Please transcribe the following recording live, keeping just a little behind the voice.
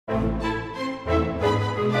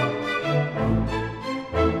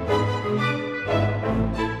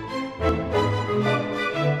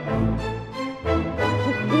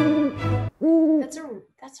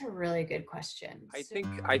good question.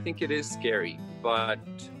 I think it is scary, but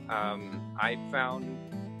I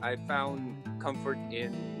found comfort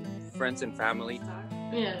in friends and family.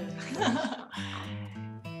 Yeah.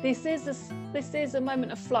 This is a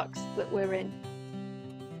moment of flux that we're in,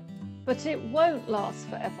 but it won't last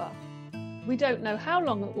forever. We don't know how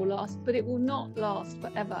long it will last, but it will not last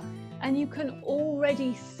forever. And you can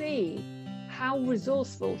already see how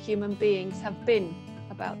resourceful human beings have been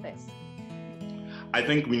about this. I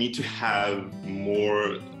think we need to have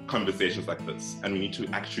more conversations like this, and we need to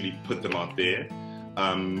actually put them out there.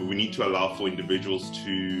 We need to allow for individuals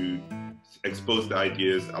to expose their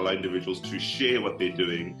ideas, allow individuals to share what they're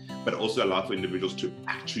doing, but also allow for individuals to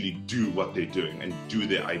actually do what they're doing and do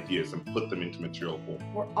their ideas and put them into material form.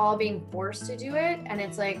 We're all being forced to do it, and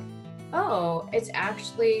it's like, oh, it's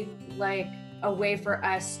actually like a way for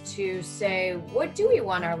us to say, what do we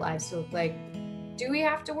want our lives to look like? Do we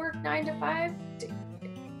have to work 9 to 5?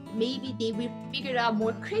 Maybe they will figure out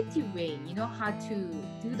more creative way, you know, how to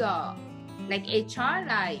do the, like HR,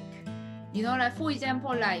 like, you know, like for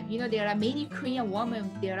example, like, you know, there are many Korean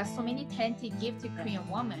women, there are so many talented, gifted Korean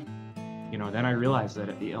women. You know, then I realized that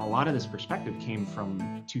a lot of this perspective came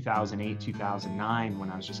from 2008, 2009, when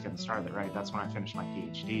I was just getting started, right? That's when I finished my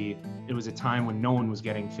PhD. It was a time when no one was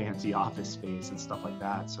getting fancy office space and stuff like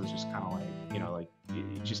that. So it's just kind of like, you know, like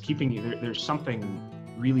just keeping, there's something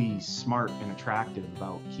really smart and attractive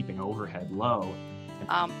about keeping overhead low.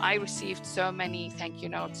 I received so many thank you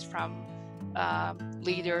notes from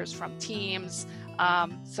leaders, from teams.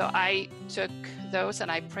 So I took those and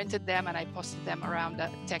I printed them and I posted them around the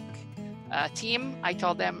tech team. I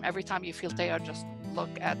told them every time you feel tired, just look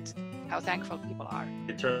at how thankful people are.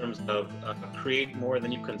 In terms of create more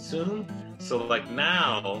than you consume. So like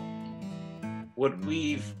now,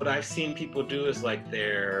 what I've seen people do is like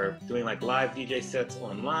they're doing like live DJ sets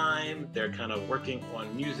online. They're kind of working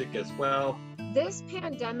on music as well. This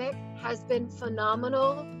pandemic has been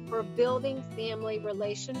phenomenal for building family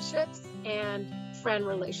relationships and friend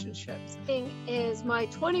relationships. Thing is, my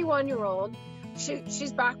 21-year-old,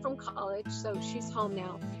 she's back from college, so she's home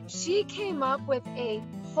now. She came up with a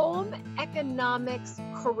home economics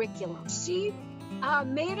curriculum. She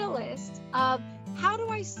made a list of how do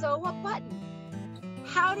I sew a button?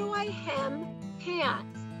 How do I hem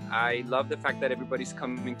pants? I love the fact that everybody's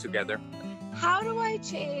coming together. How do I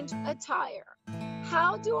change a tire?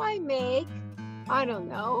 How do I make, I don't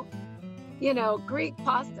know, you know, Greek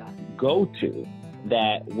pasta? Go-to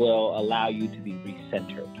that will allow you to be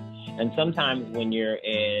recentered. And sometimes when you're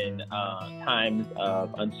in times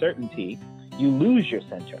of uncertainty, you lose your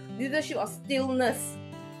center. Leadership of stillness.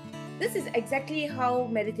 This is exactly how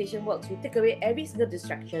meditation works. You take away every single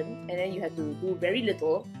distraction and then you have to do very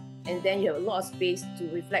little, and then you have a lot of space to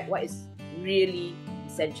reflect what is really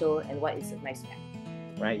essential and what is a nice fact.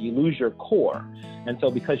 Right? You lose your core. And so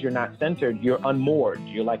because you're not centered, you're unmoored.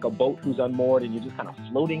 You're like a boat who's unmoored and you're just kind of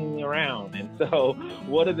floating around. And so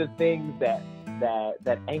what are the things that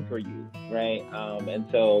anchor you, right? And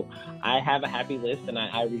so I have a happy list and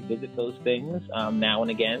I revisit those things now and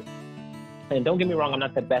again. And don't get me wrong, I'm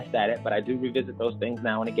not the best at it, but I do revisit those things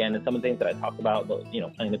now and again. And some of the things that I talked about, you know,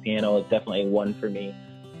 playing the piano is definitely one for me.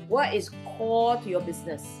 What is core to your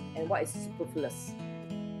business and what is superfluous?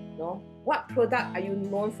 You know? What product are you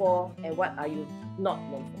known for and what are you not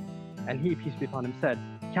known for? And he, peace be upon him, said,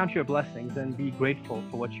 count your blessings and be grateful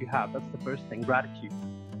for what you have. That's the first thing, gratitude.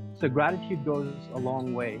 So gratitude goes a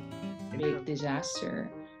long way. Big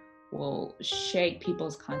disaster will shake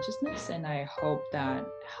people's consciousness, and I hope that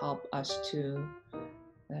help us to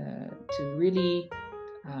really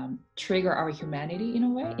trigger our humanity in a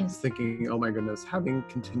way. Thinking, oh my goodness, having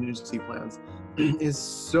contingency plans is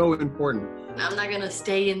so important. I'm not gonna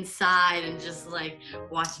stay inside and just like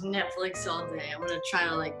watch Netflix all day. I'm gonna try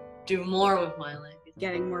to like do more with my life.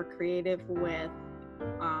 Getting more creative with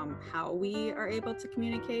how we are able to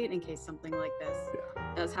communicate in case something like this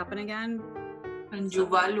does happen again. And you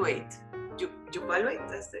evaluate. You evaluate,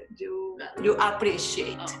 that's it. You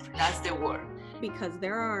appreciate. That's the word. Because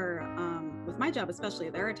there are, with my job especially,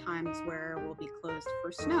 there are times where we'll be closed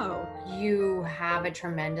for snow. You have a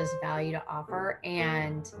tremendous value to offer,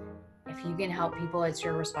 and if you can help people, it's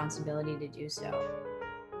your responsibility to do so.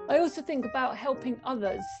 I also think about helping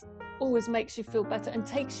others always makes you feel better and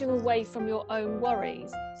takes you away from your own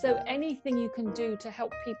worries. So anything you can do to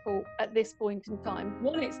help people at this point in time,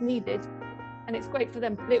 one, it's needed and it's great for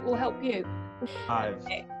them, but it will help you.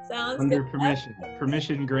 Okay, sounds under good.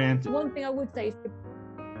 permission granted. One thing I would say is to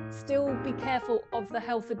still be careful of the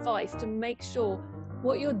health advice, to make sure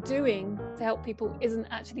what you're doing to help people isn't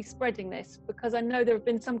actually spreading this, because I know there have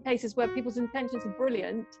been some cases where people's intentions are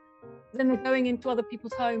brilliant, then they're going into other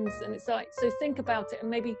people's homes, and it's like, so think about it and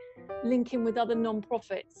maybe link in with other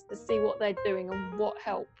non-profits to see what they're doing and what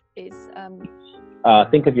help is.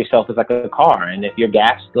 Think of yourself as like a car, and if your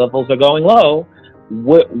gas levels are going low,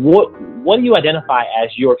 what do you identify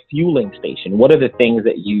as your fueling station? What are the things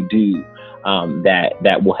that you do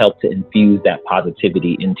that will help to infuse that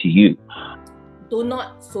positivity into you? Do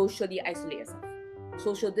not socially isolate yourself.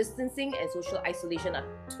 Social distancing and social isolation are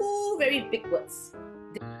two very big words.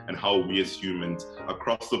 And how we as humans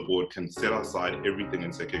across the board can set aside everything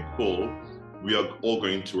and say, okay, cool, we are all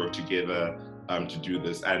going to work together to do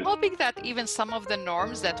this. And hoping that even some of the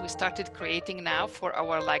norms that we started creating now for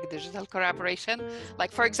our like digital collaboration, like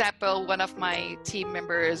for example, one of my team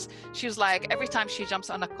members, she was like, every time she jumps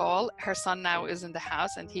on a call, her son now is in the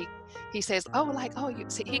house, and he says, oh, like, oh, you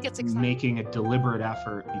see, he gets excited. Making a deliberate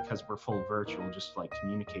effort, because we're full virtual, just like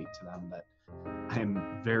communicate to them that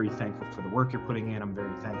I'm very thankful for the work you're putting in. I'm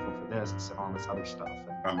very thankful for this and all this other stuff.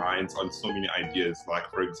 My mind's on so many ideas.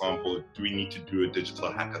 Like, for example, do we need to do a digital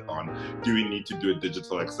hackathon? Do we need to do a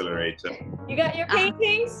digital accelerator? You got your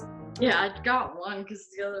paintings? Yeah, I got one because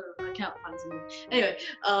the other I can't find something. Anyway,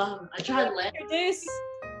 I tried this.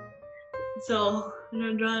 So I'm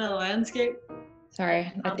gonna draw a landscape.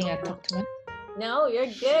 Sorry, I think I talked too much. No, you're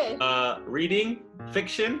good. Reading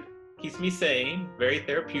fiction keeps me sane, very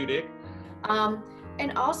therapeutic.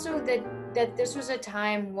 And also that this was a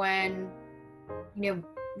time when, you know,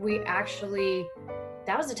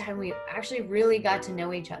 that was the time we actually really got to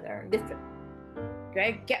know each other. Different.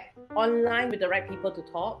 Okay? Get online with the right people to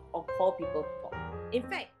talk, or call people to talk. In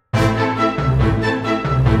fact,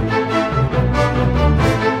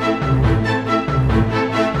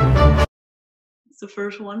 it's the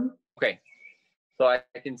first one. Okay, so I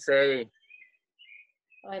can say.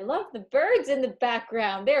 I love the birds in the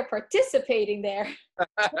background. They're participating there.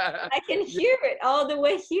 I can hear it all the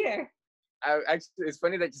way here. Actually, it's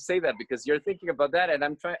funny that you say that, because you're thinking about that, and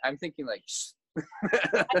I'm thinking like, shh.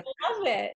 I love it.